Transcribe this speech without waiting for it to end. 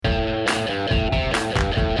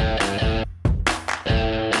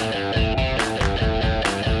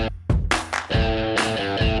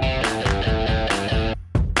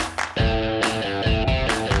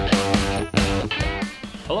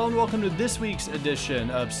welcome to this week's edition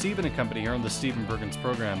of Stephen & Company here on the Stephen Perkins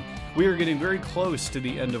program. We are getting very close to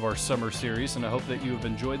the end of our summer series, and I hope that you have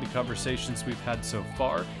enjoyed the conversations we've had so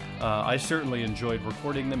far. I certainly enjoyed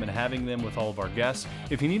recording them and having them with all of our guests.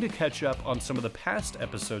 If you need to catch up on some of the past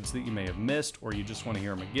episodes that you may have missed, or you just want to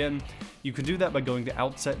hear them again, you can do that by going to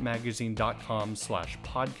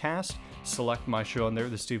outsetmagazine.com/podcast. Select my show on there,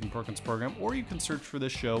 the Stephen Perkins program, or you can search for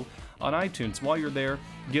this show on iTunes. While you're there,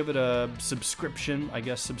 give it a subscription,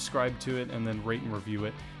 subscribe to it, and then rate and review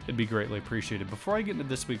it. It'd be greatly appreciated. Before I get into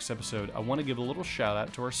this week's episode, I want to give a little shout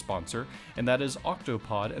out to our sponsor, and that is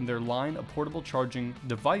Octopod and their line of portable charging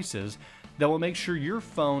devices that will make sure your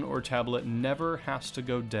phone or tablet never has to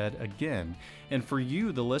go dead again. And for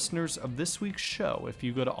you, the listeners of this week's show, if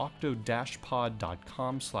you go to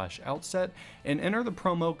octo-pod.com/outset and enter the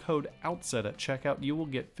promo code OUTSET at checkout, you will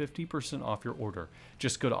get 50% off your order.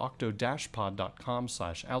 Just go to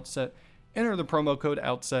octo-pod.com/outset, enter the promo code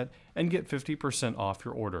OUTSET, and get 50% off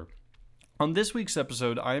your order. On this week's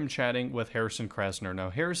episode, I am chatting with Harrison Krasner. Now,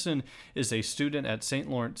 Harrison is a student at St.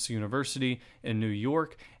 Lawrence University in New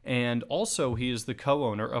York, and also he is the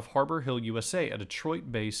co-owner of Harbor Hill USA, a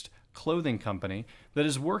Detroit-based clothing company that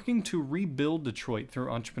is working to rebuild Detroit through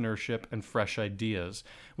entrepreneurship and fresh ideas.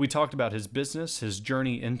 We talked about his business, his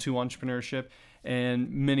journey into entrepreneurship, and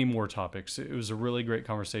many more topics. It was a really great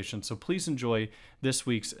conversation, so please enjoy this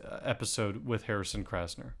week's episode with Harrison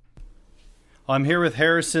Krasner. I'm here with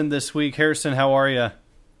Harrison this week. Harrison, how are you?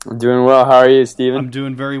 I'm doing well. How are you, Stephen? I'm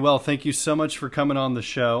doing very well. Thank you so much for coming on the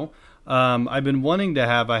show. I've been wanting to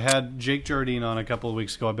I had Jake Jardine on a couple of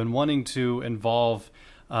weeks ago. I've been wanting to involve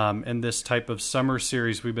in this type of summer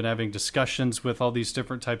series. We've been having discussions with all these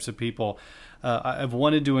different types of people. I've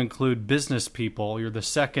wanted to include business people. You're the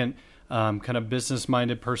second kind of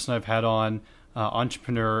business-minded person I've had on,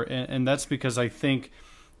 entrepreneur, and that's because I think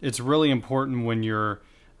it's really important when you're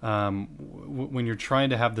trying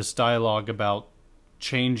to have this dialogue about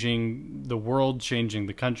changing the world, changing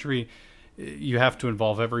the country. You have to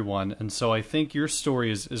involve everyone, and so I think your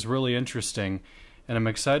story is really interesting, and I'm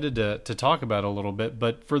excited to talk about it a little bit.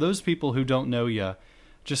 But for those people who don't know you,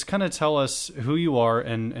 just kind of tell us who you are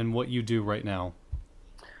and what you do right now.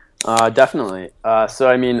 Definitely.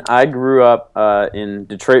 I grew up in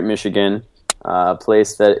Detroit, Michigan, a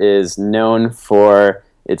place that is known for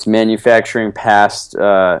its manufacturing past,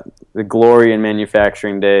 the glory in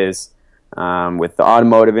manufacturing days, with the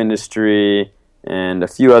automotive industry and a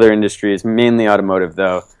few other industries, mainly automotive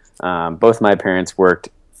though. Both my parents worked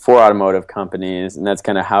for automotive companies, and that's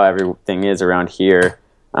kind of how everything is around here.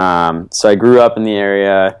 So I grew up in the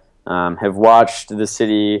area, have watched the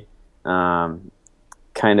city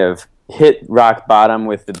kind of hit rock bottom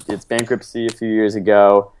with its bankruptcy a few years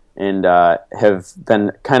ago, and have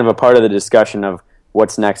been kind of a part of the discussion of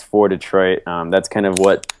what's next for Detroit. That's kind of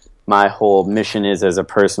what my whole mission is as a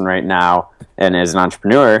person right now and as an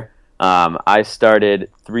entrepreneur. I started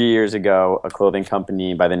 3 years ago a clothing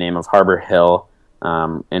company by the name of Harbor Hill,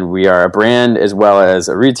 and we are a brand as well as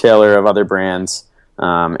a retailer of other brands,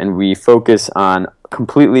 and we focus on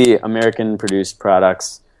completely American-produced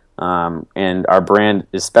products, and our brand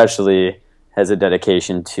especially has a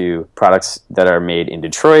dedication to products that are made in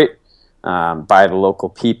Detroit by the local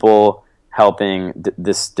people, helping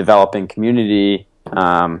this developing community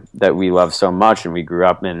that we love so much and we grew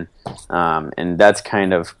up in. And that's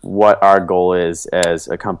kind of what our goal is as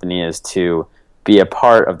a company, is to be a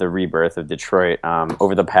part of the rebirth of Detroit.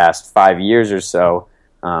 Over the past 5 years or so,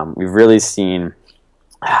 we've really seen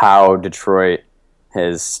how Detroit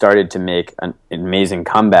has started to make an amazing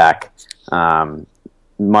comeback,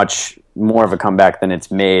 much more of a comeback than it's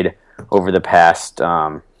made over the past,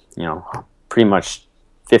 pretty much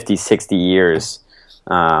 50, 60 years.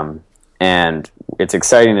 And it's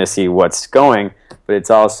exciting to see what's going, but it's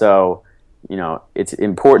also, it's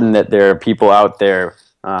important that there are people out there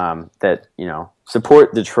that,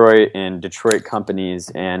 support Detroit and Detroit companies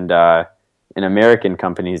and American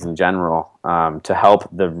companies in general, to help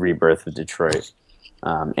the rebirth of Detroit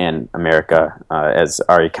and America as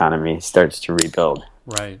our economy starts to rebuild.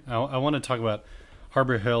 Right. I want to talk about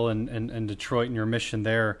Harbor Hill and Detroit and your mission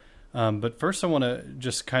there. But first I want to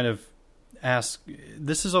just kind of ask,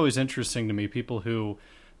 this is always interesting to me, people who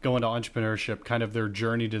go into entrepreneurship, kind of their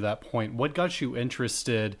journey to that point. What got you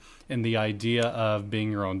interested in the idea of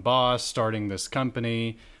being your own boss, starting this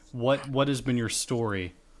company? What has been your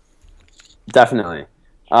story? Definitely.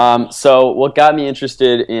 So what got me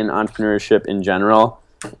interested in entrepreneurship in general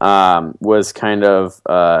was kind of,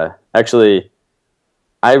 actually,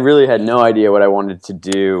 I really had no idea what I wanted to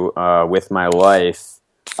do with my life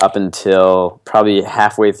up until probably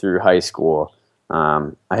halfway through high school.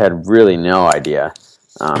 I had really no idea.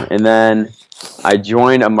 And then I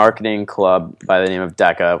joined a marketing club by the name of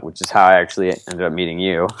DECA, which is how I actually ended up meeting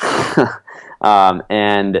you.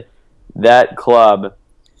 And that club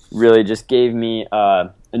really just gave me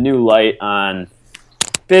a new light on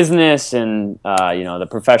business and the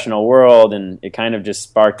professional world, and it kind of just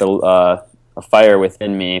sparked a fire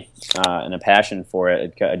within me and a passion for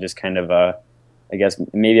it. I just kind of, I guess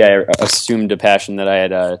maybe I assumed a passion that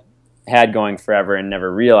I had going forever and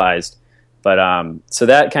never realized. But so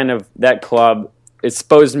that club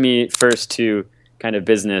exposed me first to kind of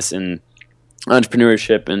business and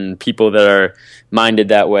entrepreneurship and people that are minded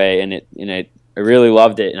that way, and I really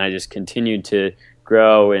loved it, and I just continued to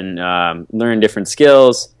grow and learn different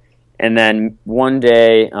skills. And then one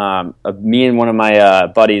day, me and one of my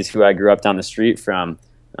buddies who I grew up down the street from,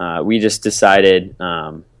 we just decided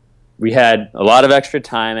we had a lot of extra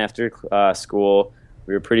time after school.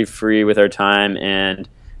 We were pretty free with our time, and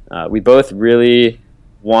we both really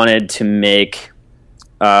wanted to make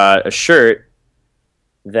a shirt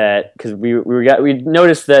that, because we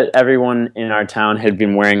noticed that everyone in our town had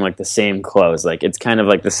been wearing like the same clothes. Like it's kind of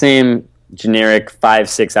like the same generic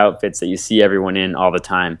 5-6 outfits that you see everyone in all the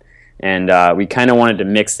time. And we kind of wanted to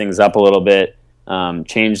mix things up a little bit,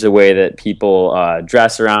 change the way that people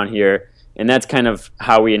dress around here. And that's kind of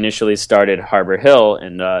how we initially started Harbor Hill,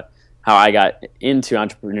 and how I got into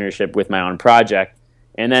entrepreneurship with my own project.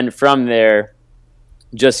 And then from there,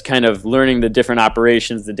 just kind of learning the different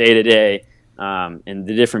operations, the day-to-day, and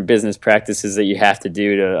the different business practices that you have to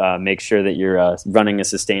do to make sure that you're running a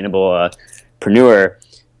sustainable preneur.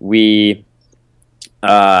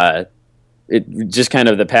 It just kind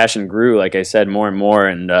of, the passion grew, like I said, more and more,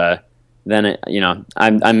 and then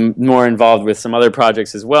I'm more involved with some other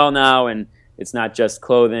projects as well now, and it's not just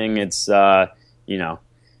clothing, it's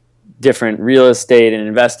different real estate and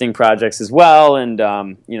investing projects as well, and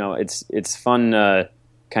it's fun to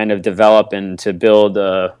kind of develop and to build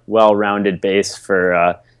a well-rounded base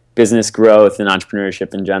for business growth and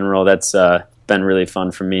entrepreneurship in general. That's been really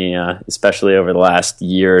fun for me, especially over the last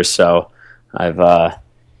year or so. I've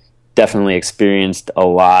definitely experienced a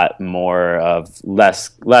lot more of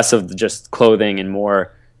less of just clothing and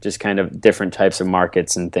more just kind of different types of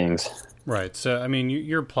markets and things. Right. So, I mean,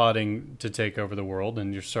 you're plotting to take over the world,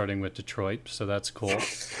 and you're starting with Detroit, so that's cool.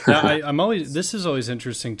 Now, this is always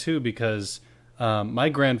interesting too, because my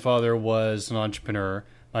grandfather was an entrepreneur.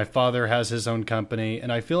 My father has his own company,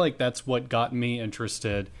 and I feel like that's what got me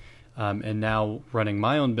interested. And now running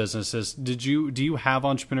my own businesses. Do you have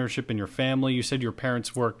entrepreneurship in your family? You said your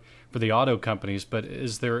parents worked for the auto companies, but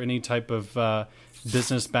is there any type of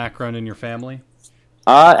business background in your family?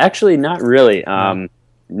 Actually, not really.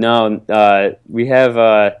 No, we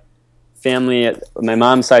have family. My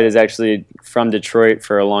mom's side is actually from Detroit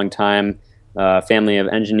for a long time. Family of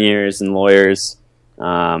engineers and lawyers,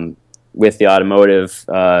 with the automotive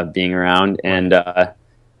being around. And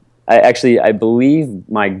I believe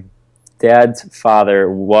my dad's father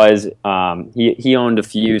was he owned a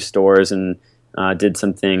few stores and did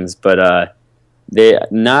some things, but they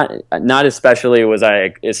not especially was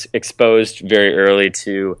I exposed very early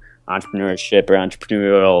to entrepreneurship or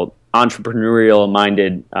entrepreneurial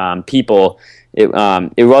minded people.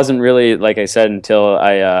 It wasn't really, like I said, until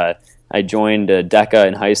I joined DECA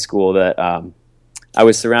in high school that I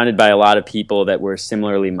was surrounded by a lot of people that were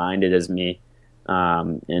similarly minded as me.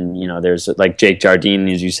 And there's like Jake Jardine,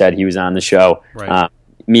 as you said, he was on the show. Right.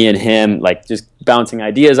 Me and him, like, just bouncing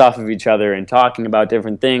ideas off of each other and talking about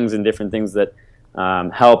different things that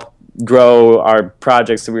help grow our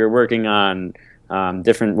projects that we were working on,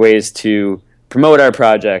 different ways to promote our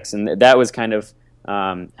projects. And that was kind of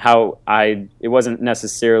how it wasn't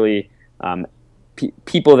necessarily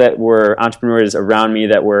people that were entrepreneurs around me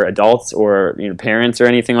that were adults or parents or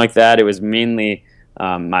anything like that. It was mainly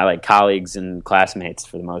my colleagues and classmates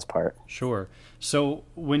for the most part. Sure. So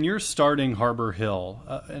when you're starting Harbor Hill,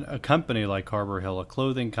 a company like Harbor Hill, a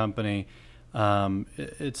clothing company,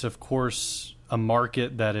 it's of course a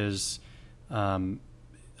market that is,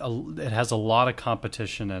 it has a lot of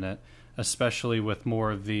competition in it, especially with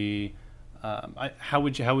more of the. How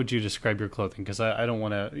would you describe your clothing? Because I don't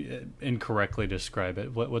want to incorrectly describe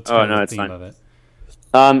it. What's the theme of it?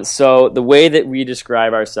 So the way that we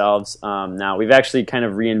describe ourselves now, we've actually kind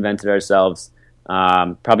of reinvented ourselves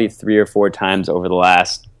probably 3 or 4 times over the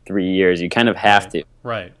last 3 years. You kind of have to.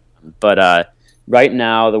 Right. But right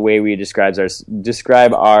now, the way we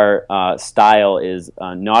describe our style is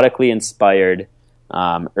nautically inspired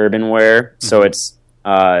urban wear. Mm-hmm. So it's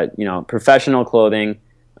professional clothing,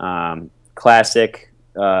 classic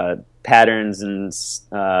patterns and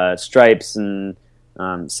stripes and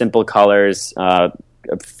simple colors,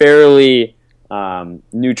 fairly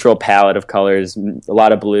neutral palette of colors, a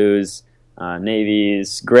lot of blues,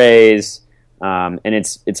 navies, grays, and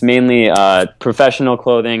it's mainly professional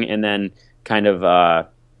clothing, and then kind of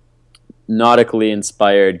nautically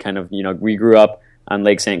inspired. Kind of, we grew up on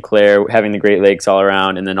Lake St. Clair, having the Great Lakes all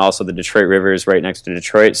around, and then also the Detroit River is right next to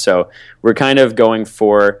Detroit. So we're kind of going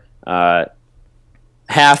for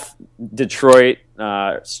half Detroit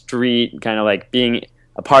street, kind of like being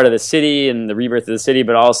a part of the city and the rebirth of the city,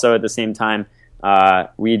 but also at the same time,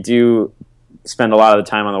 we do spend a lot of the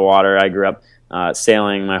time on the water. I grew up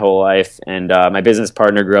sailing my whole life, and my business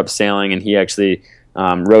partner grew up sailing, and he actually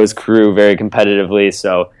rows crew very competitively.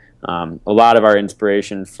 So a lot of our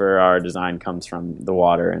inspiration for our design comes from the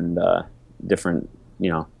water and different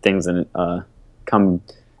things that come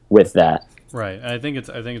with that. Right. I think it's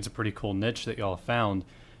a pretty cool niche that y'all found.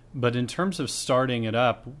 But in terms of starting it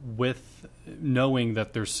up with knowing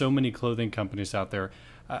that there's so many clothing companies out there,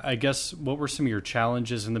 I guess what were some of your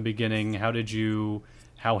challenges in the beginning?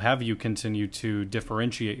 How have you continued to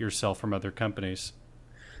differentiate yourself from other companies?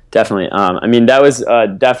 Definitely. I mean, that was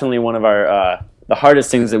definitely one of our the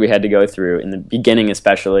hardest things that we had to go through in the beginning,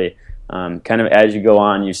 especially. Kind of as you go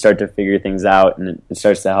on, you start to figure things out, and it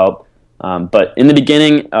starts to help. But in the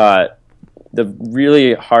beginning, the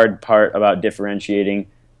really hard part about differentiating,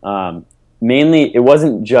 mainly, it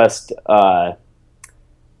wasn't just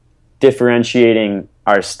differentiating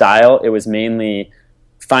our style. It was mainly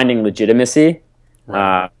finding legitimacy.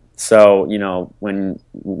 Right. So, when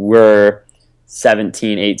we're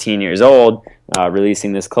 17, 18 years old,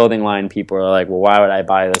 releasing this clothing line, people are like, well, why would I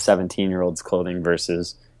buy the 17-year-old's clothing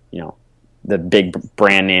versus, the big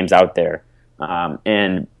brand names out there?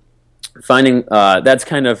 And finding that's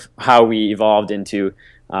kind of how we evolved into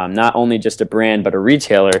not only just a brand but a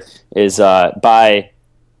retailer, is by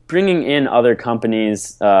bringing in other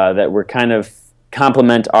companies that were kind of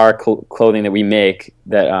complement our clothing that we make,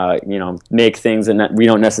 that make things that we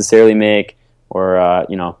don't necessarily make, or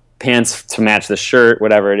pants to match the shirt,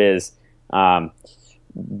 whatever it is. That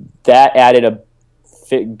added a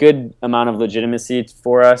good amount of legitimacy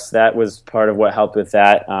for us. That was part of what helped with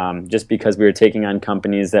that, just because we were taking on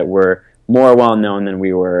companies that were more well-known than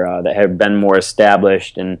we were, that had been more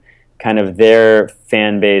established, and kind of their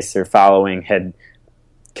fan base or following had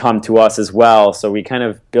come to us as well. So we kind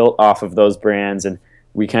of built off of those brands, and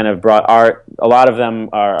we kind of brought a lot of them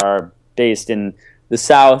are based in the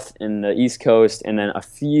South and the East Coast, and then a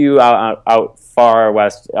few out far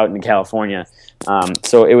west, out in California.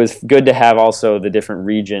 So it was good to have also the different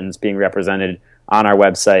regions being represented on our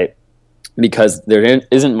website, because there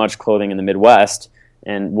isn't much clothing in the Midwest.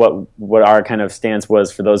 And what our kind of stance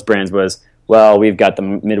was for those brands was, well, we've got the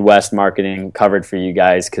Midwest marketing covered for you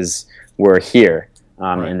guys because we're here.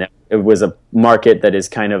 Right. And it was a market that is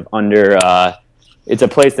kind of it's a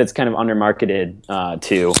place that's kind of under-marketed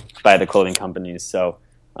to by the clothing companies. So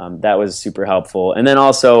that was super helpful. And then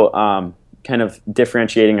also kind of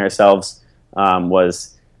differentiating ourselves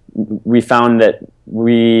was, we found that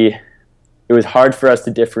it was hard for us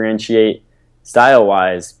to differentiate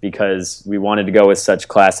style-wise, because we wanted to go with such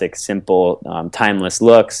classic, simple, timeless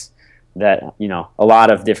looks that a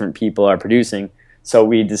lot of different people are producing. So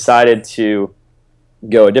we decided to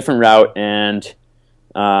go a different route and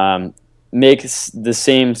make the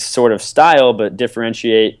same sort of style but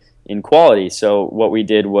differentiate in quality. So what we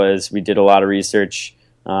did was, we did a lot of research,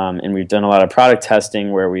 and we've done a lot of product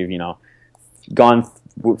testing where we've gone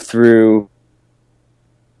through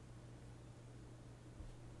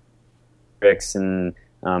tricks and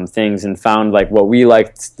things, and found like what we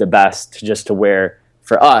liked the best just to wear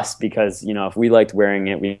for us, because if we liked wearing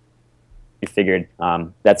it, we figured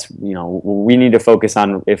that's we need to focus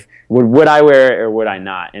on if would I wear it or would I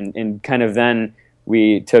not, and kind of then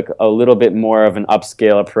we took a little bit more of an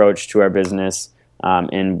upscale approach to our business,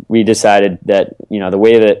 and we decided that the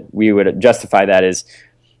way that we would justify that is,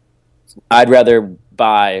 I'd rather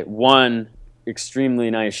buy one extremely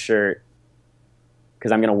nice shirt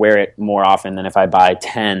because I'm going to wear it more often than if I buy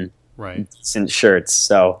 10 decent shirts.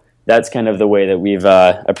 So that's kind of the way that we've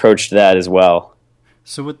approached that as well.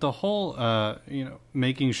 So with the whole,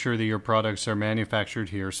 making sure that your products are manufactured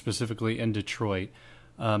here, specifically in Detroit,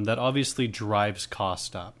 that obviously drives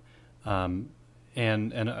cost up. And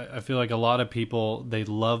I feel like a lot of people, they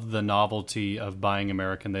love the novelty of buying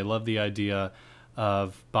American. They love the idea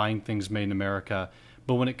of buying things made in America.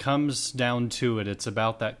 But when it comes down to it, it's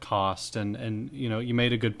about that cost. And you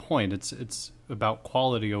made a good point. It's about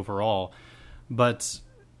quality overall. But,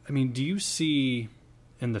 I mean, do you see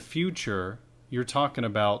in the future, you're talking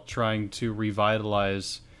about trying to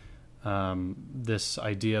revitalize this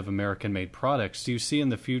idea of American-made products. Do you see in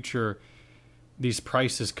the future these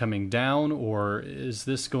prices coming down, or is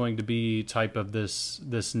this going to be type of this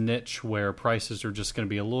niche where prices are just going to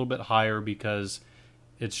be a little bit higher because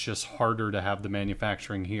it's just harder to have the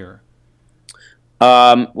manufacturing here?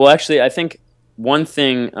 Well, actually, I think one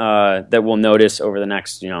thing that we'll notice over the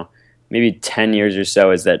next, maybe 10 years or so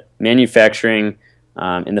is that manufacturing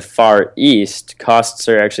in the Far East, costs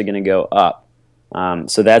are actually going to go up.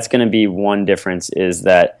 So that's going to be one difference, is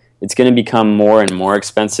that it's going to become more and more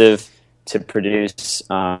expensive to produce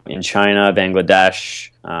in China,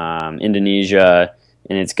 Bangladesh, Indonesia,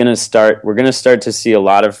 and we're going to start to see a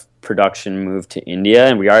lot of production move to India,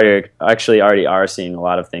 and we already are seeing a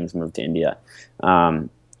lot of things move to India.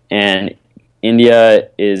 And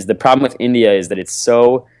the problem with India is that it's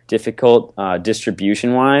so difficult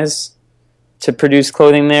distribution-wise to produce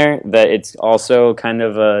clothing there that it's also kind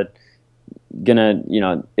of we're gonna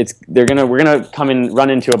come and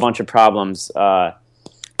run into a bunch of problems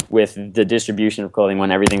with the distribution of clothing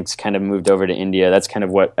when everything's kind of moved over to India. That's kind of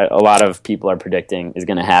what a lot of people are predicting is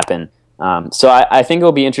going to happen. So I think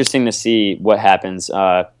it'll be interesting to see what happens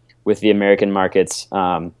with the American markets.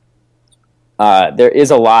 There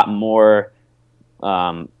is a lot more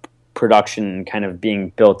production kind of being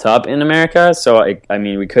built up in America. So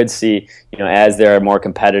we could see, as there are more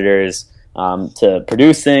competitors to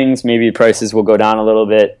produce things, maybe prices will go down a little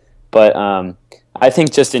bit. But I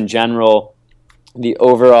think just in general, the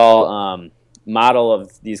overall model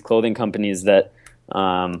of these clothing companies that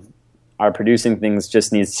are producing things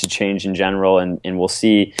just needs to change in general, and we'll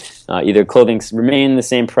see either clothing remain the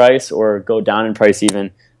same price or go down in price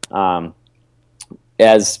even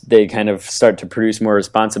as they kind of start to produce more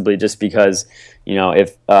responsibly, just because,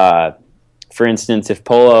 if, for instance, if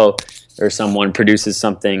Polo or someone produces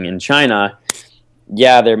something in China,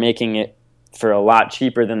 yeah, they're making it for a lot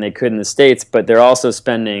cheaper than they could in the States, but they're also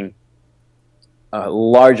spending a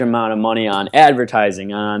large amount of money on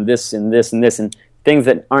advertising, on this and this and this, and things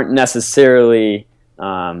that aren't necessarily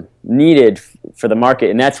needed for the market.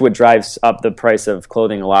 And that's what drives up the price of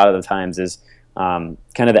clothing a lot of the times, is kind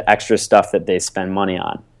of the extra stuff that they spend money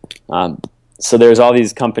on. So there's all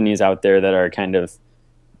these companies out there that are kind of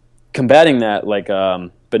combating that, like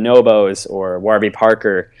Bonobos or Warby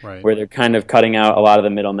Parker, right, where they're kind of cutting out a lot of the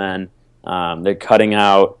middlemen. They're cutting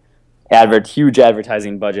out huge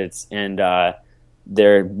advertising budgets, and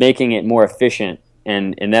they're making it more efficient,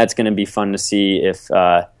 and that's going to be fun to see if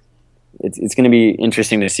it's going to be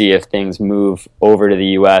interesting to see if things move over to the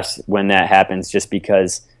U.S. when that happens, just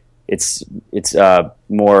because it's just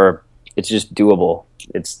doable.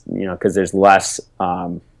 It's because there's less.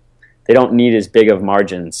 They don't need as big of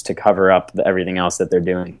margins to cover up everything else that they're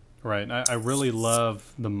doing. Right. I really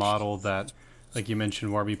love the model that, like you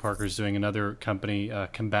mentioned, Warby Parker's doing. Another company,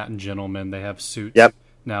 Combatant Gentlemen, they have suits. Yep.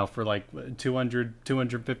 Now for like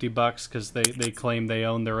 $250 because they claim they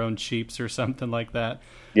own their own sheeps or something like that.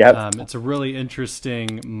 Yep. It's a really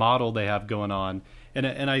interesting model they have going on,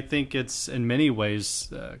 and I think it's in many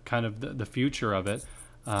ways kind of the future of it.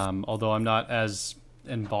 Although I'm not as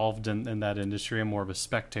involved in that industry, I'm more of a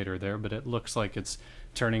spectator there, but it looks like it's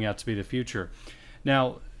turning out to be the future.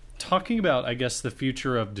 Now, talking about, I guess, the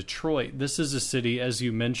future of Detroit, this is a city, as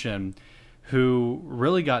you mentioned, who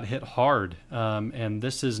really got hit hard, and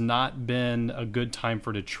this has not been a good time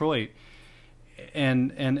for Detroit.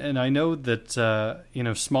 And I know that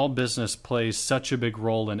small business plays such a big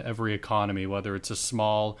role in every economy, whether it's a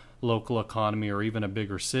small local economy or even a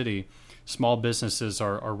bigger city. Small businesses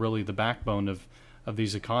are really the backbone of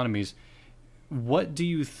these economies. What do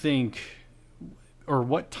you think, or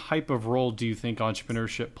what type of role do you think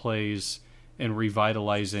entrepreneurship plays in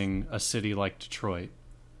revitalizing a city like Detroit?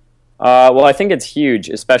 Well, I think it's huge,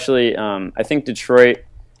 especially I think Detroit,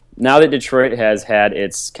 now that Detroit has had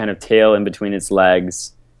its kind of tail in between its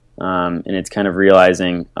legs, and it's kind of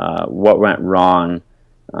realizing what went wrong.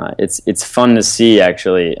 It's fun to see,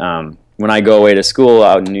 actually. When I go away to school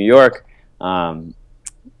out in New York, and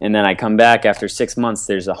then I come back after 6 months,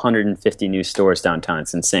 there's 150 new stores downtown.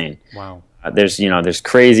 It's insane. Wow. There's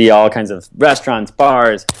crazy, all kinds of restaurants,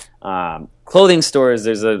 bars, clothing stores.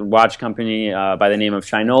 There's a watch company by the name of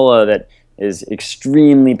Shinola that is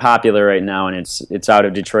extremely popular right now, and it's out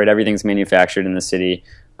of Detroit. Everything's manufactured in the city,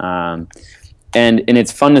 and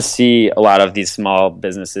it's fun to see a lot of these small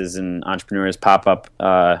businesses and entrepreneurs pop up,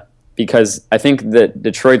 because I think that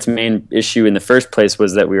Detroit's main issue in the first place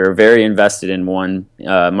was that we were very invested in one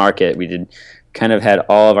market. We had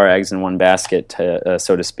all of our eggs in one basket,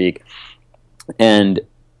 so to speak. And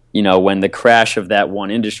when the crash of that one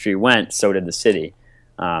industry went, so did the city.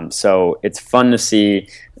 So it's fun to see.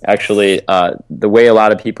 Actually, the way a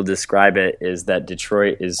lot of people describe it is that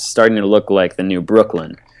Detroit is starting to look like the new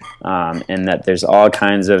Brooklyn, and that there's all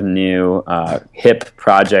kinds of new hip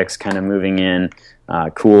projects kind of moving in,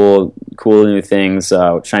 cool new things,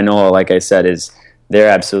 which I know, like I said, they're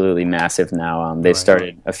absolutely massive now. They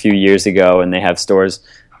started a few years ago, and they have stores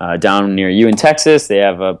down near you in Texas. They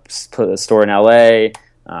have a store in LA,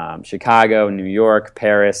 Chicago, New York,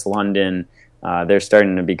 Paris, London. They're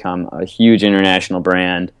starting to become a huge international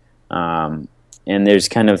brand, and there's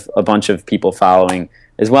kind of a bunch of people following,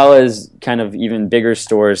 as well as kind of even bigger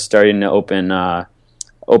stores starting to open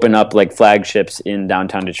up like flagships in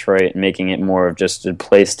downtown Detroit, making it more of just a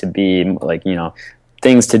place to be, like,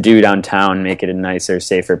 things to do downtown, make it a nicer,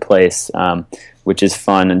 safer place, which is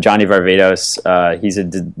fun. And Johnny Varvatos, he's a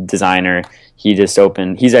designer.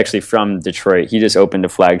 He's actually from Detroit. He just opened a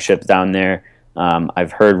flagship down there.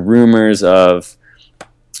 I've heard rumors of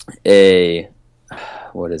a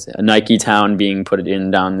Nike Town being put in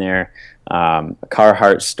down there.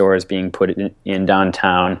 Carhartt stores being put in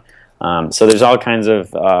downtown. So there's all kinds of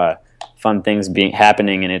fun things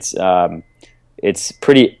happening, and it's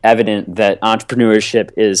pretty evident that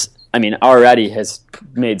entrepreneurship already has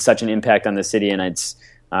made such an impact on the city, and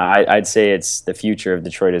I'd say it's the future of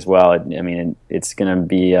Detroit as well. It's going to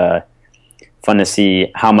be fun to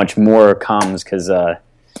see how much more comes, because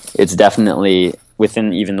it's definitely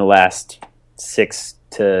within even the last 6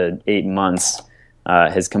 to 8 months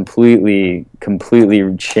has completely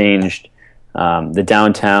changed the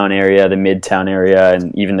downtown area, the midtown area,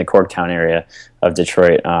 and even the Corktown area of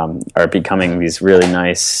Detroit are becoming these really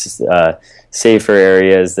nice, safer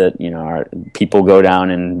areas that people go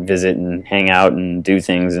down and visit and hang out and do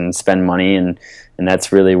things and spend money, and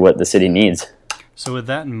that's really what the city needs. So with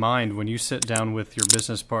that in mind, when you sit down with your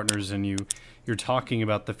business partners and you're talking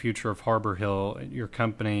about the future of Harbor Hill, your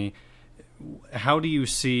company, how do you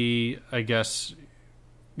see, I guess,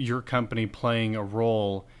 your company playing a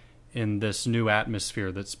role in this new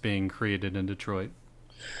atmosphere that's being created in Detroit?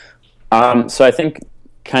 So I think,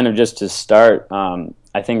 kind of just to start,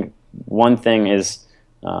 I think one thing is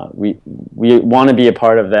we want to be a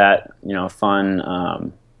part of that,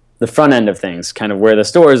 fun, the front end of things, kind of where the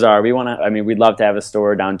stores are. We'd love to have a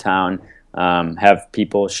store downtown, have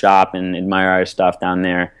people shop and admire our stuff down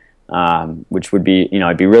there, which would be,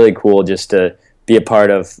 it'd be really cool just to be a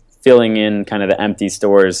part of filling in kind of the empty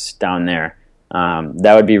stores down there.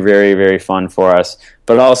 That would be very, very fun for us.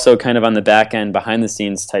 But also kind of on the back end, behind the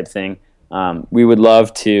scenes type thing, we would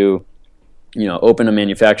love to, open a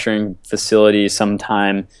manufacturing facility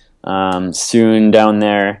sometime soon down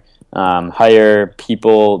there, hire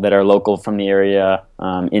people that are local from the area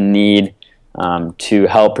in need to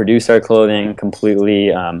help produce our clothing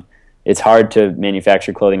completely. It's hard to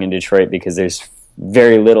manufacture clothing in Detroit because there's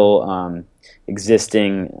very little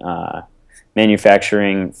existing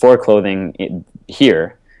manufacturing for clothing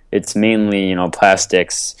here. It's mainly,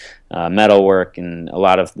 plastics, metalwork, and a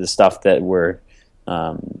lot of the stuff that we're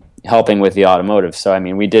helping with the automotive. So,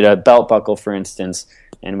 we did a belt buckle, for instance,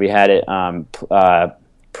 and we had it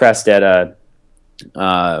pressed at a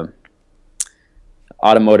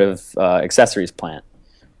automotive accessories plant,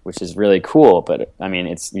 which is really cool. But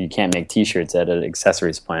you can't make T-shirts at an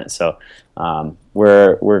accessories plant. So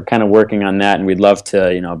we're kind of working on that, and we'd love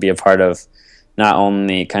to be a part of not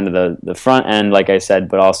only kind of the front end, like I said,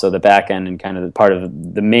 but also the back end, and kind of the part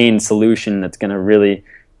of the main solution that's going to really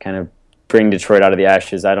kind of bring Detroit out of the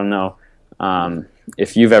ashes. I don't know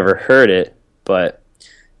if you've ever heard it, but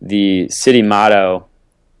the city motto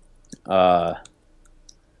of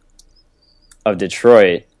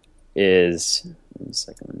Detroit is, one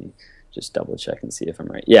second, let me just double check and see if I'm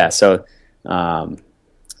right. Yeah, so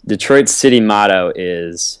Detroit's city motto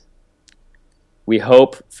is, "We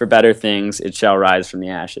hope for better things, it shall rise from the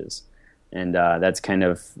ashes." And that's kind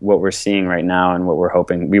of what we're seeing right now, and what we're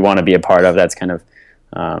hoping we want to be a part of. That's kind of,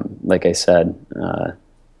 like I said,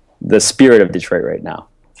 the spirit of Detroit right now.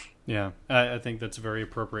 Yeah, I think that's a very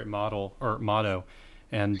appropriate motto,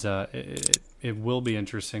 and it will be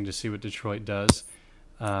interesting to see what Detroit does.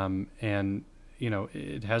 And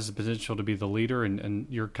it has the potential to be the leader, and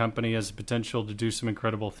your company has the potential to do some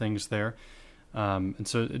incredible things there. And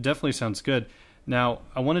so it definitely sounds good. Now,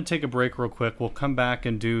 I want to take a break real quick. We'll come back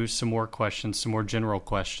and do some more questions, some more general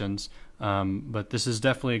questions. But this is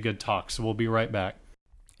definitely a good talk, so we'll be right back.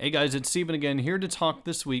 Hey guys, it's Steven again, here to talk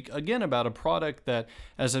this week again about a product that,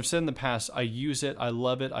 as I've said in the past, I use it, I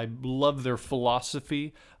love it, I love their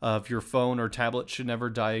philosophy of your phone or tablet should never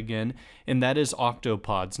die again, and that is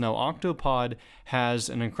Octopods. Now, Octopod has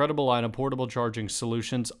an incredible line of portable charging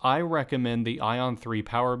solutions. I recommend the Ion 3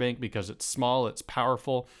 power bank because it's small, it's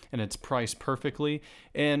powerful, and it's priced perfectly.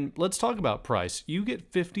 And let's talk about price. You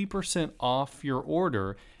get 50% off your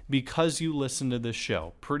order because you listen to this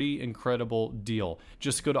show. Pretty incredible deal.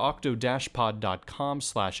 Just go to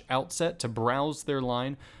octo-pod.com/outset to browse their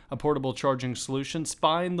line of portable charging solutions.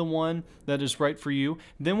 Find the one that is right for you.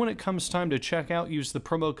 Then when it comes time to check out, use the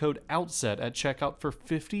promo code OUTSET at checkout for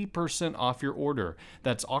 50% off your order.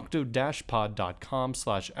 That's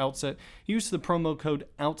octo-pod.com/outset. Use the promo code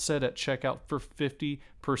OUTSET at checkout for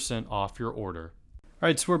 50% off your order. All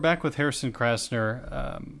right, so we're back with Harrison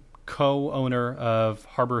Krasner, co-owner of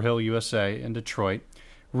Harbor Hill USA in Detroit.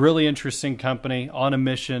 Really interesting company on a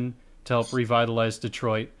mission to help revitalize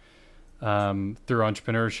Detroit through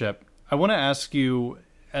entrepreneurship. I want to ask you,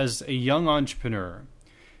 as a young entrepreneur,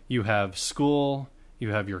 you have school,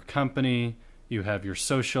 you have your company, you have your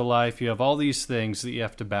social life, you have all these things that you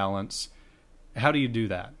have to balance. How do you do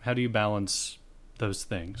that? How do you balance those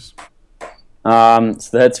things? So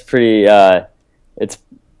that's pretty. It's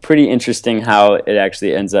pretty interesting how it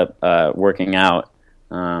actually ends up working out.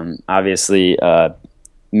 Obviously,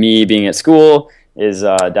 me being at school is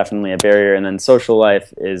definitely a barrier, and then social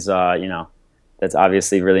life is, that's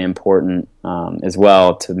obviously really important as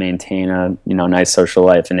well to maintain a nice social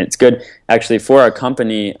life. And it's good actually for our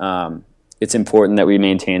company. It's important that we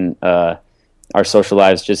maintain our social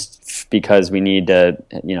lives just because we need to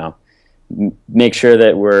make sure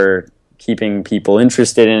that we're keeping people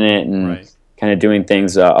interested in it and Right. kind of doing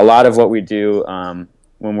things. A lot of what we do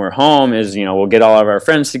when we're home is, we'll get all of our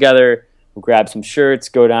friends together, we'll grab some shirts,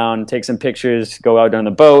 go down, take some pictures, go out on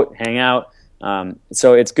the boat, hang out.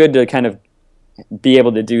 So it's good to kind of be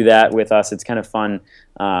able to do that with us. It's kind of fun.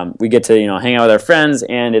 We get to, hang out with our friends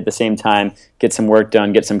and at the same time get some work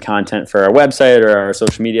done, get some content for our website or our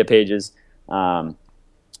social media pages.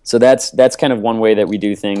 So that's kind of one way that we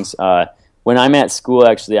do things. When I'm at school,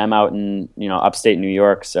 actually, I'm out in, upstate New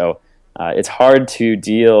York, so it's hard to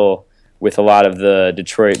deal with a lot of the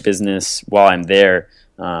Detroit business while I'm there.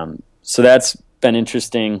 So that's been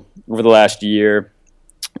interesting over the last year.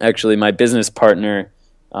 Actually, my business partner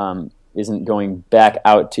isn't going back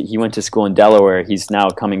out he went to school in Delaware. He's now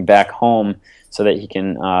coming back home so that he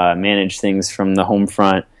can manage things from the home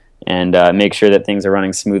front and make sure that things are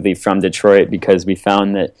running smoothly from Detroit, because we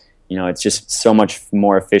found that it's just so much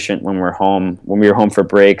more efficient when we're home. When we were home for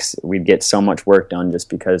breaks, we'd get so much work done just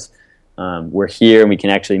because we're here and we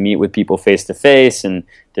can actually meet with people face to face and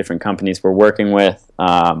different companies we're working with.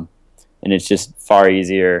 And it's just far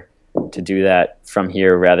easier to do that from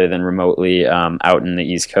here rather than remotely out in the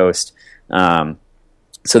East Coast.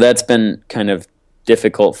 So that's been kind of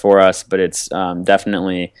difficult for us, but it's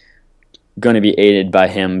definitely going to be aided by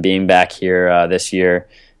him being back here this year.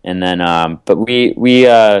 And then, but we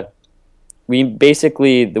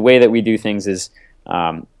basically, the way that we do things is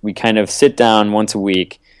we kind of sit down once a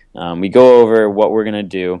week. We go over what we're going to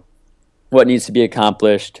do, what needs to be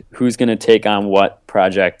accomplished, who's going to take on what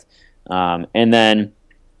project, and then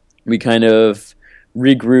we kind of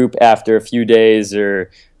regroup after a few days,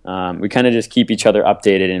 or we kind of just keep each other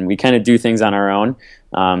updated, and we kind of do things on our own.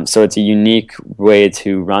 So it's a unique way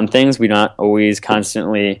to run things. We're not always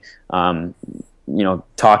constantly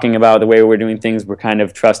talking about the way we're doing things. We kind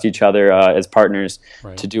of trust each other as partners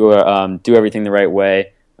Right. to do everything the right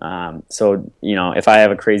way. So if I have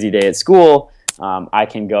a crazy day at school, I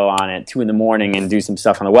can go on at 2 a.m. and do some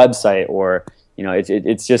stuff on the website, or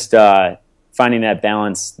it's just finding that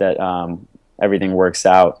balance that everything works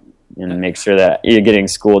out and make sure that you're getting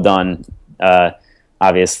school done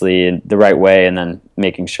obviously the right way, and then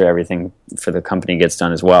making sure everything for the company gets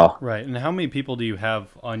done as well. Right. And how many people do you have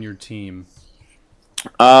on your team?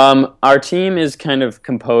 Our team is kind of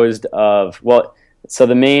composed of, so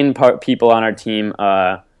the main people on our team,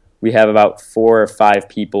 we have about 4 or 5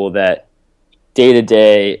 people that day to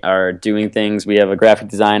day are doing things. We have a graphic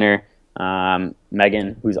designer,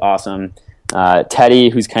 Megan, who's awesome. Teddy,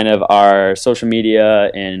 who's kind of our social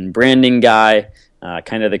media and branding guy,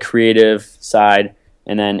 kind of the creative side.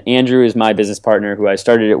 And then Andrew is my business partner, who I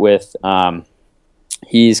started it with.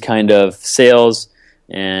 He's kind of sales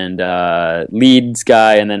and leads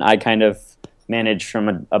guy, and then I kind of manage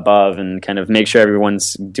from above and kind of make sure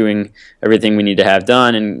everyone's doing everything we need to have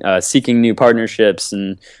done, and seeking new partnerships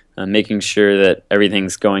and making sure that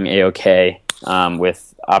everything's going A-OK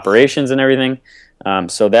with operations and everything.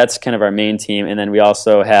 So that's kind of our main team. And then we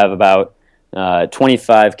also have about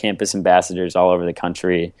 25 campus ambassadors all over the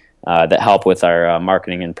country that help with our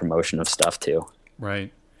marketing and promotion of stuff too.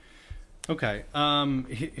 Right. Okay.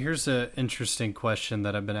 Here's an interesting question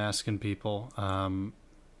that I've been asking people.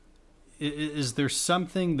 Is there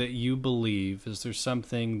something that you believe? Is there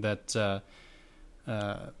something that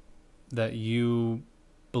that you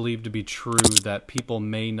believe to be true that people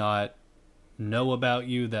may not know about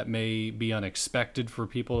you, that may be unexpected for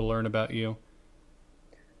people to learn about you?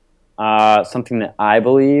 Something that I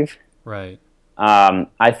believe. Right.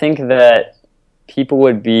 I think that people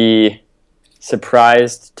would be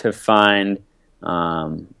surprised to find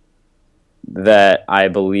that I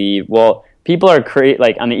believe. Well, people are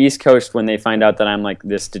like on the East Coast when they find out that I'm like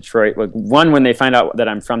this Detroit. Like when they find out that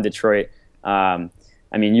I'm from Detroit.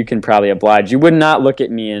 I mean, you can probably oblige. You would not look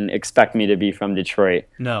at me and expect me to be from Detroit.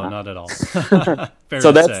 No, not at all. Fair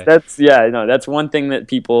so to say. that's one thing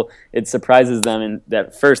that it surprises them, and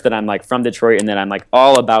that first that I'm like from Detroit, and that I'm like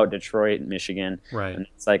all about Detroit, Michigan. Right. And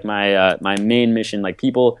it's like my main mission. Like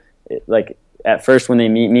people, like at first when they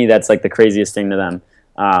meet me, that's like the craziest thing to them.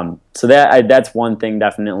 So that's one thing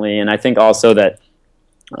definitely, and I think also that.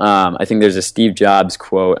 I think there's a Steve Jobs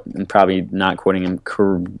quote, and probably not quoting him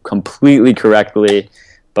completely correctly,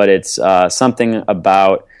 but it's something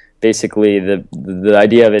about basically the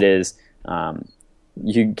idea of it is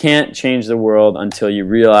you can't change the world until you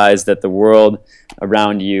realize that the world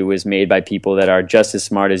around you is made by people that are just as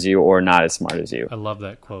smart as you or not as smart as you. I love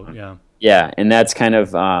that quote, yeah. Yeah, and that's kind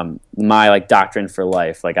of my like doctrine for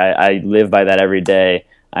life. Like I live by that every day.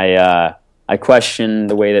 I question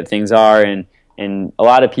the way that things are, and a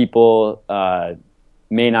lot of people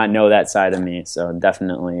may not know that side of me. So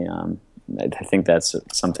definitely, I think that's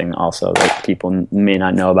something also that people may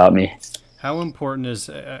not know about me. How important is?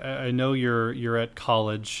 I know you're at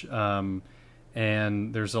college,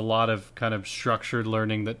 and there's a lot of kind of structured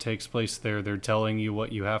learning that takes place there. They're telling you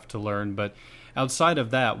what you have to learn, but outside of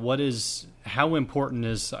that, how important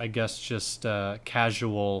is, I guess, just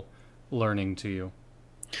casual learning to you?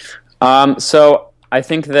 So I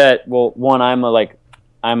think that, well, one, I'm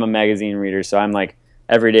a magazine reader, so I'm like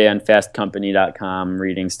every day on fastcompany.com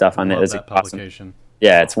reading stuff on it. Love that publication. Awesome.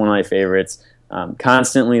 Yeah, it's one of my favorites.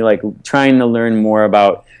 Constantly like trying to learn more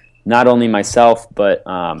about not only myself, but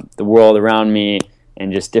the world around me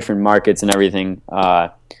and just different markets and everything.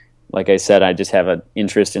 Like I said, I just have an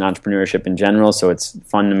interest in entrepreneurship in general, so it's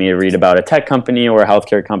fun to me to read about a tech company or a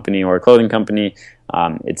healthcare company or a clothing company.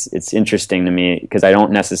 It's interesting to me because I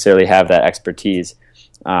don't necessarily have that expertise.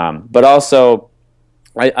 But also,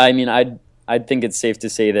 I mean, I think it's safe to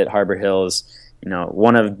say that Harbor Hill is,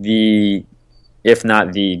 one of the, if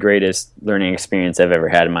not the greatest learning experience I've ever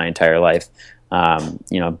had in my entire life.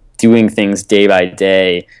 Doing things day by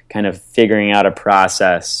day, kind of figuring out a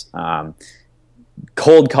process,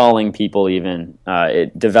 cold calling people even.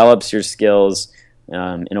 It develops your skills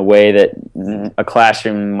in a way that a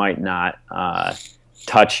classroom might not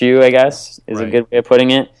touch you, I guess, is right. A good way of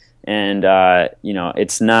putting it. And,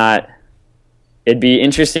 it's not... It'd be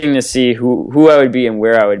interesting to see who I would be and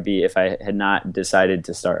where I would be if I had not decided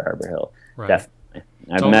to start Harbor Hill. Right. Definitely.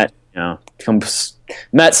 I've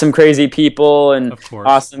met some crazy people and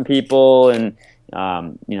awesome people, and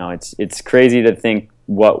it's crazy to think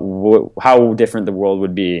how different the world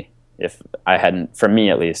would be if I hadn't, for me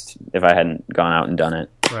at least, if I hadn't gone out and done it.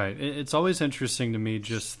 Right. It's always interesting to me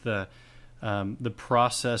just the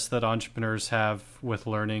process that entrepreneurs have with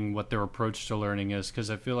learning, what their approach to learning is, because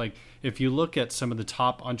I feel like if you look at some of the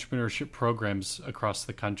top entrepreneurship programs across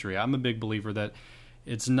the country, I'm a big believer that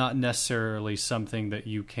it's not necessarily something that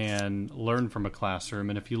you can learn from a classroom.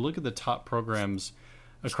 And if you look at the top programs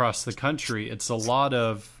across the country, it's a lot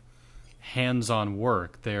of hands-on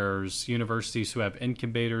work. There's universities who have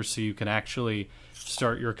incubators, so you can actually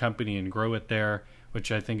start your company and grow it there,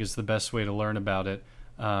 which I think is the best way to learn about it.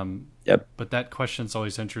 Yep. But that question's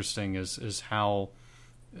always interesting: is how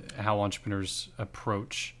entrepreneurs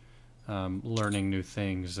approach learning new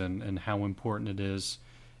things, and how important it is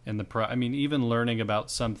in the even learning about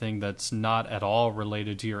something that's not at all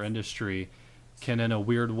related to your industry can, in a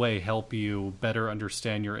weird way, help you better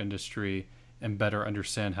understand your industry and better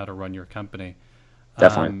understand how to run your company.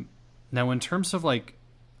 Definitely. Now, in terms of like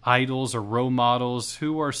idols or role models,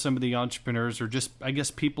 who are some of the entrepreneurs, or just, I guess,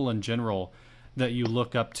 people in general that you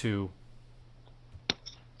look up to?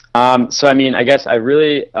 So, I guess I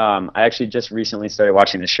really, I actually just recently started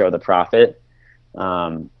watching the show The Prophet.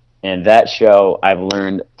 And that show, I've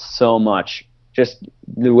learned so much. Just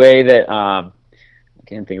the way that, I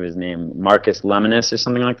can't think of his name, Marcus Lemonis or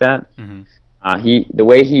something like that. Mm-hmm. The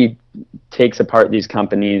way he takes apart these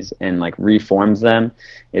companies and like reforms them,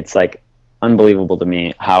 it's like unbelievable to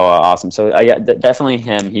me how awesome. So yeah, definitely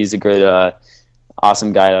him. He's a good,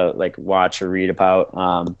 awesome guy to like watch or read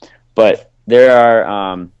about. But there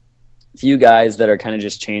are few guys that are kind of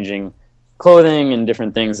just changing clothing and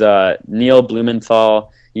different things. Neil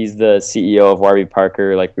Blumenthal, he's the CEO of Warby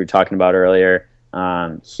Parker, like we were talking about earlier.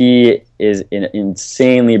 He is an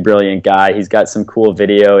insanely brilliant guy. He's got some cool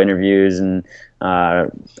video interviews and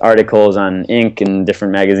articles on Inc. and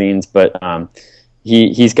different magazines, but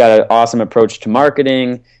he's got an awesome approach to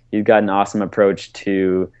marketing. He's got an awesome approach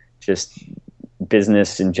to just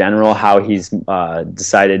business in general, how he's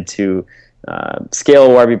decided to scale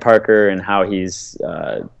Warby Parker and how he's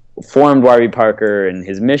formed Warby Parker and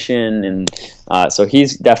his mission. And so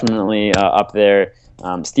he's definitely up there.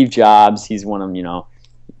 Steve Jobs, he's one of,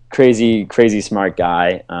 crazy smart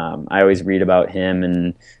guy. I always read about him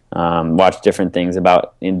and watch different things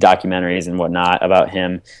about in documentaries and whatnot about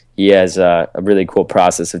him. He has a really cool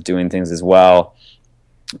process of doing things as well.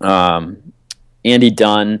 Andy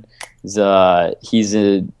Dunn, he's the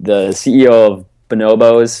CEO of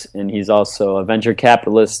Bonobos, and he's also a venture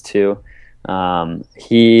capitalist too.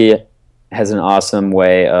 He has an awesome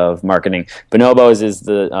way of marketing. Bonobos is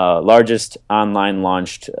the largest online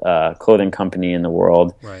launched clothing company in the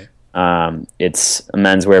world. Right. It's a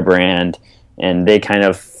menswear brand, and they kind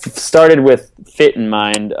of started with fit in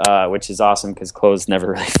mind, which is awesome because clothes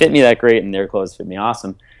never really fit me that great, and their clothes fit me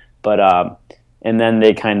awesome. But and then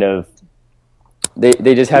they kind of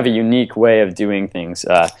they just have a unique way of doing things.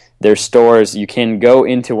 Their stores, you can go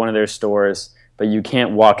into one of their stores, but you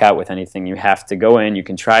can't walk out with anything. You have to go in, you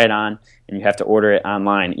can try it on, and you have to order it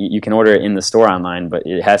online. You can order it in the store online, but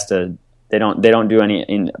it has to. They don't do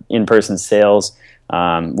any in-person sales,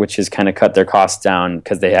 which has kind of cut their costs down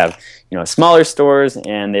because they have smaller stores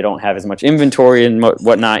and they don't have as much inventory and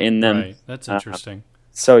whatnot in them. Right, that's interesting.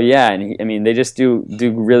 So yeah, and they just do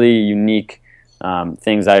really unique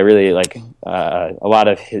things. I really like a lot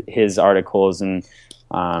of his articles, and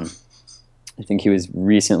I think he was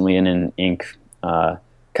recently in an Inc.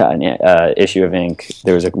 Issue of Inc.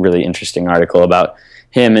 There was a really interesting article about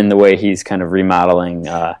him and the way he's kind of remodeling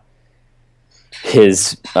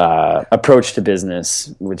his approach to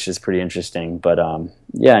business, which is pretty interesting. But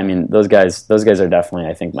yeah, those guys are definitely,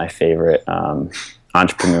 I think, my favorite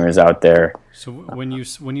entrepreneurs out there. So when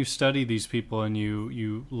you study these people and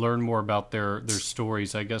you learn more about their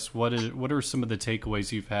stories, I guess what are some of the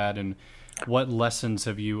takeaways you've had, and what lessons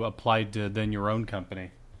have you applied to then your own company?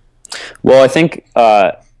 Well, I think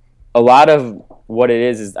a lot of what it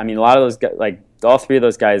is a lot of those guys, like all three of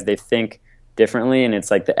those guys, they think differently, and it's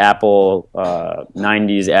like the Apple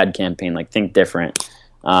 90s ad campaign, like think different.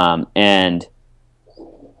 And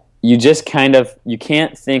you just you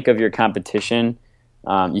can't think of your competition.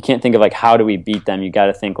 You can't think of like, how do we beat them? You got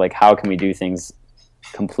to think like, how can we do things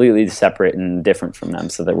completely separate and different from them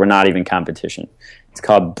so that we're not even competition. It's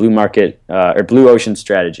called Blue Market or Blue Ocean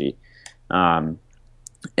Strategy.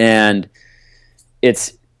 And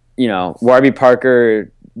it's, Warby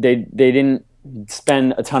Parker, they didn't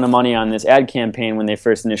spend a ton of money on this ad campaign when they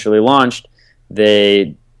first initially launched.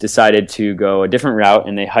 They decided to go a different route,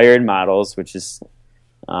 and they hired models, which is,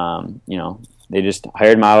 they just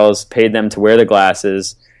hired models, paid them to wear the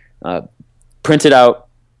glasses, printed out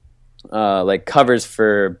like covers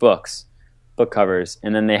for book covers,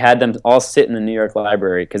 and then they had them all sit in the New York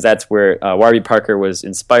Library, because that's where Warby Parker was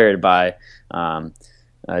inspired by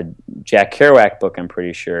a Jack Kerouac book, I'm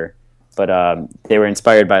pretty sure. But they were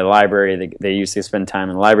inspired by the library. They used to spend time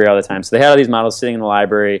in the library all the time. So they had all these models sitting in the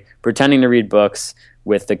library, pretending to read books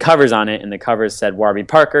with the covers on it, and the covers said Warby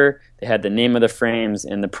Parker. They had the name of the frames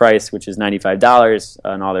and the price, which is $95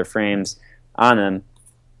 on all their frames on them.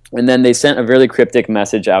 And then they sent a really cryptic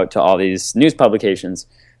message out to all these news publications,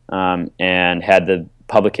 and had the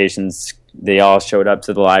publications, they all showed up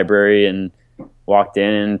to the library and walked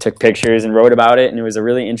in and took pictures and wrote about it. And it was a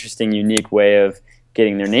really interesting, unique way of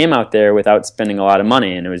getting their name out there without spending a lot of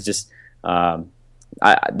money. And it was just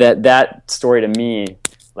that story to me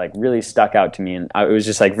like really stuck out to me, and it was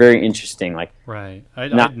just like very interesting. Like, right,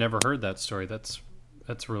 I'd never heard that story. That's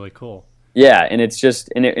really cool. Yeah, and it's just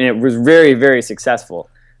and it was very, very successful.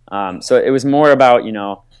 So it was more about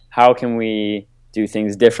how can we do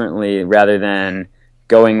things differently rather than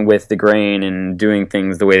going with the grain and doing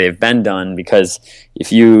things the way they've been done. Because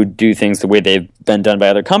if you do things the way they've been done by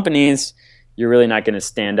other companies, you're really not going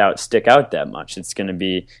to stick out that much. It's going to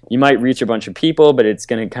be, you might reach a bunch of people, but it's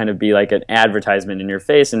going to kind of be like an advertisement in your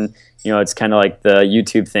face. And, it's kind of like the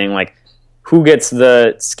YouTube thing, like who gets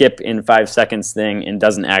the skip in 5 seconds thing and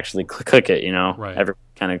doesn't actually click it, Right. Everyone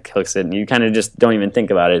kind of clicks it, and you kind of just don't even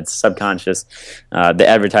think about it. It's subconscious. The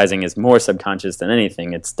advertising is more subconscious than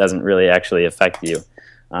anything. It doesn't really actually affect you.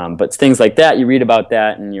 But things like that, you read about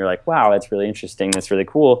that, and you're like, wow, that's really interesting. That's really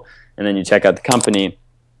cool. And then you check out the company,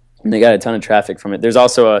 and they got a ton of traffic from it. There's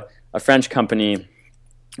also a French company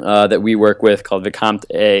that we work with called Vicomte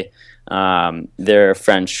A. They're a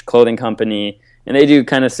French clothing company, and they do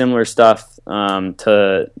kind of similar stuff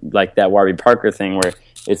to like that Warby Parker thing, where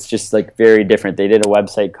it's just like very different. They did a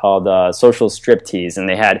website called Social Striptease, and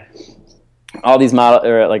they had all these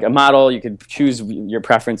a model. You could choose your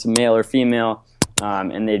preference, male or female,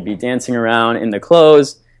 and they'd be dancing around in the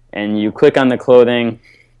clothes. And you click on the clothing,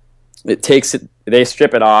 it takes it. They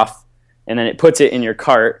strip it off, and then it puts it in your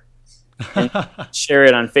cart and share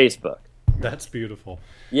it on Facebook. That's beautiful.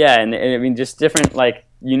 Yeah, and I mean, just different, like,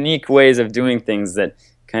 unique ways of doing things that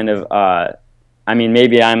kind of, I mean,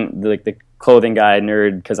 maybe I'm like the clothing guy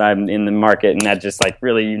nerd because I'm in the market, and that's just like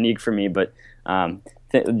really unique for me. But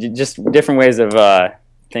just different ways of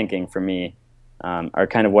thinking for me are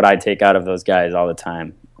kind of what I take out of those guys all the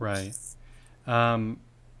time. Right. Now,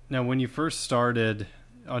 when you first started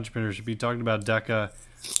entrepreneurship, you talked about DECA,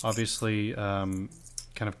 obviously kind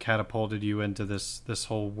of catapulted you into this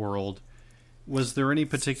whole world. Was there any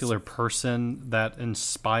particular person that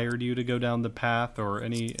inspired you to go down the path, or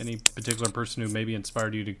any particular person who maybe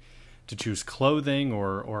inspired you to choose clothing,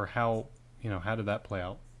 or how did that play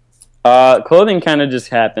out? Clothing kind of just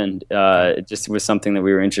happened. It just was something that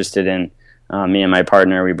we were interested in. Me and my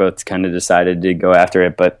partner, we both kind of decided to go after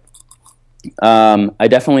it. But I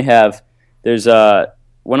definitely have. There's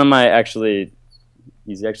one of my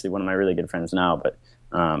he's actually one of my really good friends now, but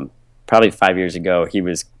probably 5 years ago,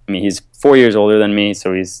 he's 4 years older than me,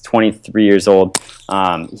 so he's 23 years old.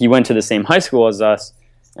 He went to the same high school as us.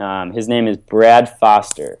 His name is Brad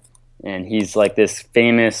Foster, and he's like this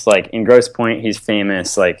famous, like in Grosse Pointe, he's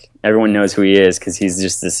famous. Like everyone knows who he is because he's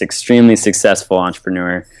just this extremely successful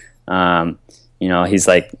entrepreneur. He's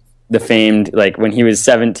like the famed, like when he was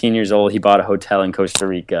 17 years old, he bought a hotel in Costa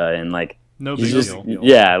Rica, and like no big deal.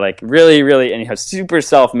 Yeah, like really, really, and he's a super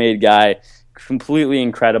self-made guy, completely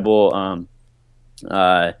incredible,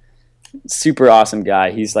 super awesome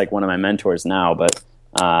guy. He's like one of my mentors now, but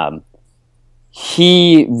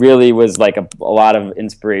he really was like a lot of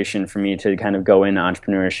inspiration for me to kind of go into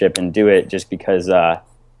entrepreneurship and do it, just because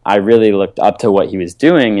I really looked up to what he was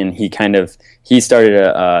doing, and he started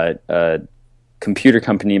a computer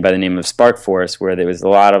company by the name of SparkForce, where there was a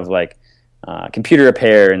lot of like computer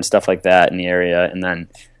repair and stuff like that in the area, and then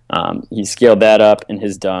he scaled that up and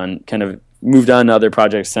has done kind of moved on to other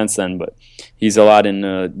projects since then, but he's a lot in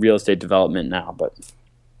real estate development now. But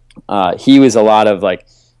he was a lot of like,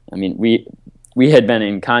 I mean, we had been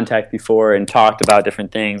in contact before and talked about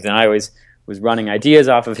different things, and I always was running ideas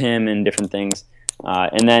off of him and different things.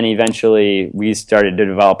 And then eventually we started to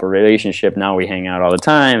develop a relationship. Now we hang out all the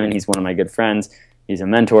time, and he's one of my good friends. He's a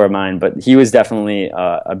mentor of mine, but he was definitely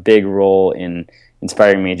a big role in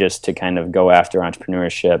inspiring me just to kind of go after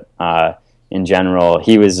entrepreneurship in general.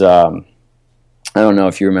 He was, I don't know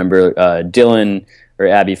if you remember Dylan or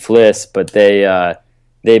Abby Fliss, but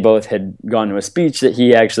they both had gone to a speech that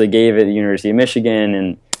he actually gave at the University of Michigan,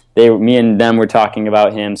 and me and them were talking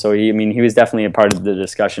about him. So he was definitely a part of the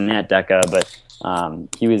discussion at DECA, but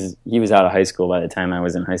he was out of high school by the time I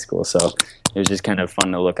was in high school. So it was just kind of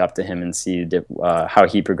fun to look up to him and see how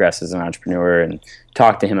he progressed as an entrepreneur and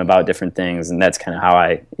talk to him about different things. And that's kind of how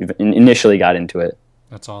I initially got into it.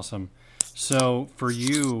 That's awesome. So for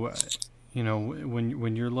you,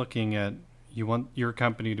 when you're looking at, you want your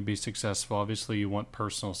company to be successful, obviously you want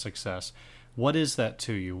personal success. What is that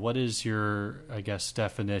to you? What is your, I guess,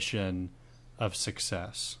 definition of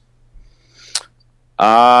success?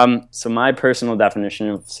 So my personal definition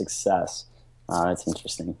of success, that's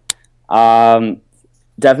interesting.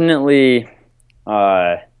 Definitely,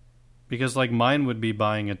 because like mine would be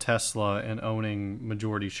buying a Tesla and owning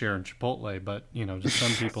majority share in Chipotle, but to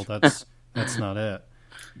some people that's not it.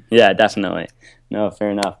 Yeah, definitely. No,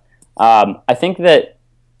 fair enough. I think that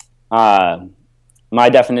my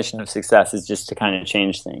definition of success is just to kind of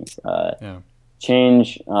change things,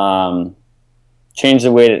 change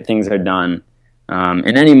the way that things are done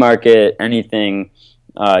in any market, anything,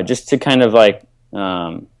 just to kind of like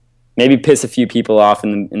maybe piss a few people off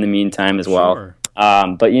in the meantime as well. Sure.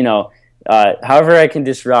 But however I can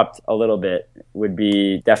disrupt a little bit would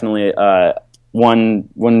be definitely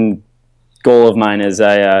one goal of mine as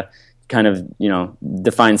I kind of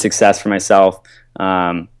define success for myself.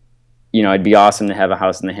 It'd be awesome to have a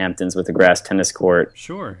house in the Hamptons with a grass tennis court.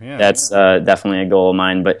 Sure, yeah. That's definitely a goal of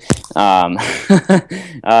mine. But I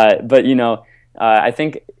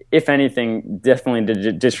think if anything, definitely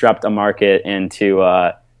to disrupt a market and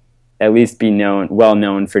to at least be well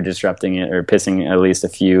known for disrupting it or pissing at least a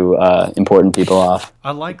few important people off.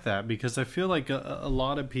 I like that because I feel like a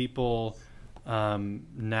lot of people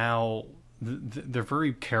now they're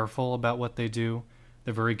very careful about what they do.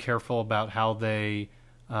 They're very careful about how they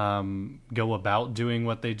go about doing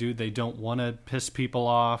what they do. They don't want to piss people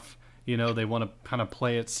off. You know, they want to kind of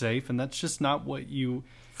play it safe, and that's just not what you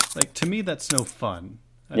like. To me, that's no fun.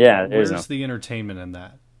 Where's the entertainment in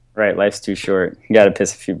that? Right, life's too short. You got to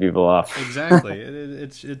piss a few people off. Exactly.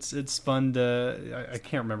 It's fun to. I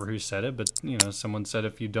can't remember who said it, but you know, someone said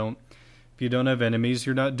if you don't have enemies,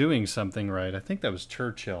 you're not doing something right. I think that was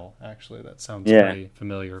Churchill. Actually, that sounds pretty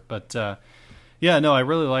familiar. But yeah, no, I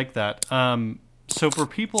really like that. So for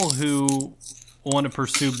people who want to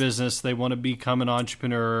pursue business, they want to become an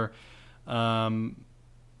entrepreneur.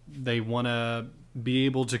 They want to be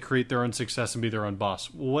able to create their own success and be their own boss.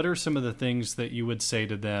 What are some of the things that you would say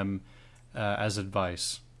to them as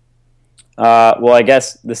advice? Well, I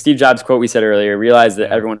guess the Steve Jobs quote we said earlier, realize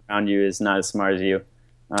that everyone around you is not as smart as you.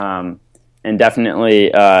 And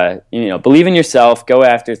definitely, believe in yourself, go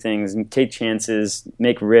after things, and take chances,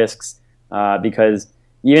 make risks, because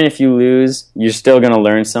even if you lose, you're still going to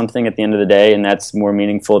learn something at the end of the day, and that's more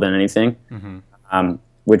meaningful than anything. Mm-hmm.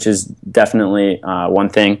 Which is definitely one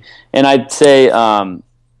thing. And I'd say,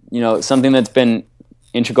 something that's been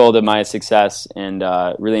integral to my success and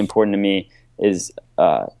really important to me is,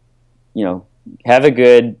 have a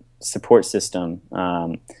good support system.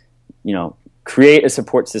 Create a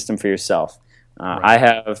support system for yourself.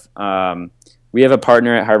 Right. We have a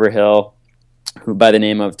partner at Harbor Hill who, by the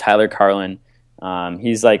name of Tyler Carlin,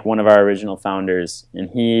 he's like one of our original founders,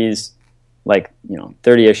 and he's like,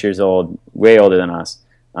 30-ish years old, way older than us.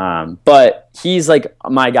 But he's like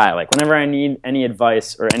my guy. Like whenever I need any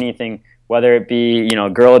advice or anything, whether it be,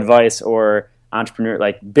 girl advice or entrepreneur,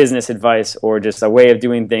 like business advice or just a way of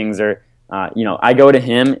doing things, or, I go to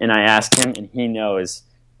him and I ask him, and he knows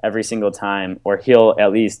every single time, or he'll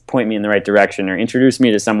at least point me in the right direction or introduce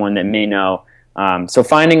me to someone that may know. So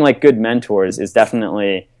finding like good mentors is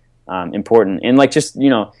definitely important. And like just,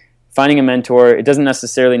 finding a mentor, it doesn't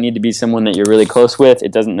necessarily need to be someone that you're really close with.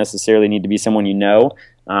 It doesn't necessarily need to be someone you know.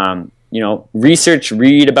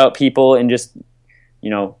 Read about people, and just,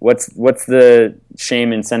 what's the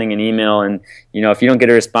shame in sending an email? And, if you don't get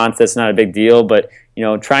a response, that's not a big deal. But,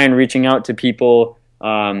 try and reaching out to people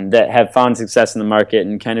that have found success in the market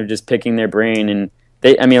and kind of just picking their brain. And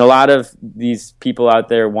a lot of these people out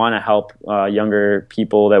there want to help younger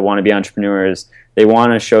people that want to be entrepreneurs. They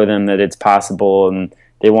want to show them that it's possible, and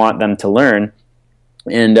they want them to learn.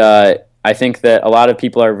 And I think that a lot of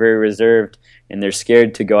people are very reserved, and they're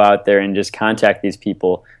scared to go out there and just contact these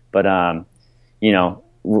people. But,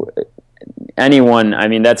 anyone,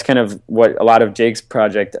 that's kind of what a lot of Jake's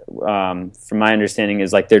project, from my understanding,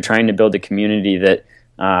 is like they're trying to build a community that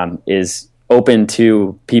is open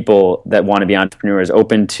to people that want to be entrepreneurs,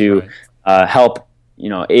 open to help,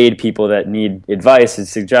 aid people that need advice and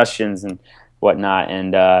suggestions and whatnot.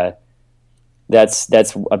 And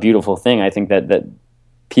that's a beautiful thing. I think that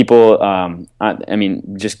people,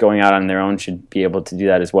 just going out on their own should be able to do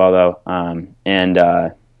that as well, though.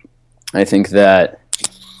 I think that,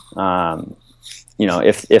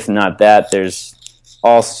 if not that, there's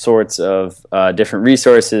all sorts of different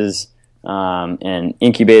resources and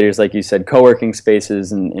incubators, like you said, co-working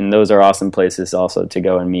spaces, and those are awesome places also to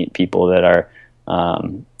go and meet people that are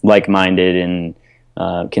like-minded and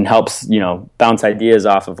can help, bounce ideas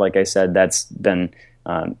off of. Like I said, that's been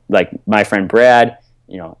like my friend Brad.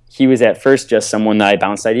 He was at first just someone that I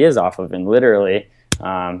bounced ideas off of, and literally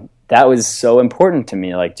that was so important to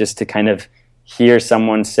me, like just to kind of hear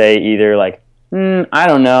someone say either like, I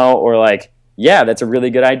don't know, or like, yeah, that's a really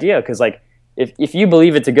good idea. Because like if you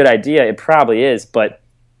believe it's a good idea, it probably is, but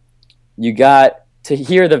you got to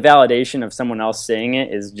hear the validation of someone else saying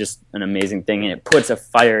it is just an amazing thing, and it puts a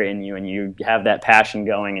fire in you, and you have that passion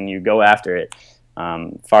going, and you go after it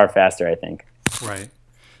far faster, I think. Right.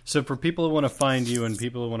 So for people who want to find you and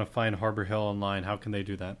people who want to find Harbor Hill online, how can they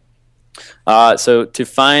do that? So to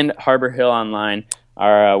find Harbor Hill online,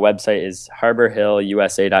 our website is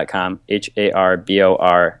harborhillusa.com,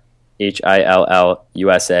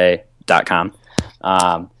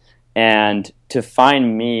 harborhillusa.com. And to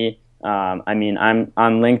find me, I'm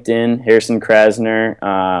on LinkedIn, Harrison Krasner.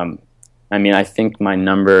 I think my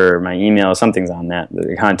number, my email, something's on that,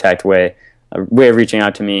 the contact way of reaching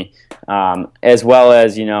out to me, as well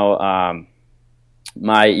as,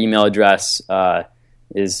 my email address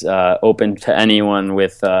is open to anyone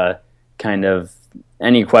with kind of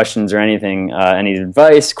any questions or anything, any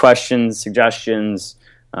advice, questions, suggestions,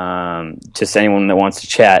 just anyone that wants to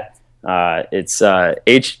chat. It's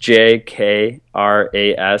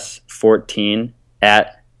HJKRAS14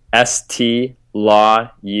 at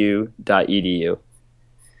stlawU.edu.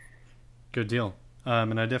 Good deal.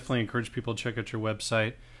 And I definitely encourage people to check out your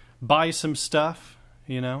website, buy some stuff,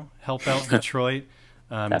 help out Detroit.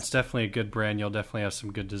 It's definitely a good brand. You'll definitely have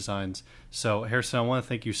some good designs. So, Harrison, I want to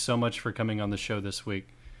thank you so much for coming on the show this week.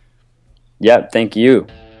 Yeah, thank you.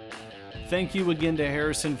 Thank you again to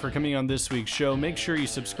Harrison for coming on this week's show. Make sure you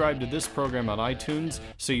subscribe to this program on iTunes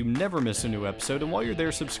so you never miss a new episode. And while you're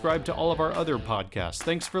there, subscribe to all of our other podcasts.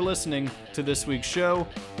 Thanks for listening to this week's show.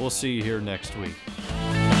 We'll see you here next week.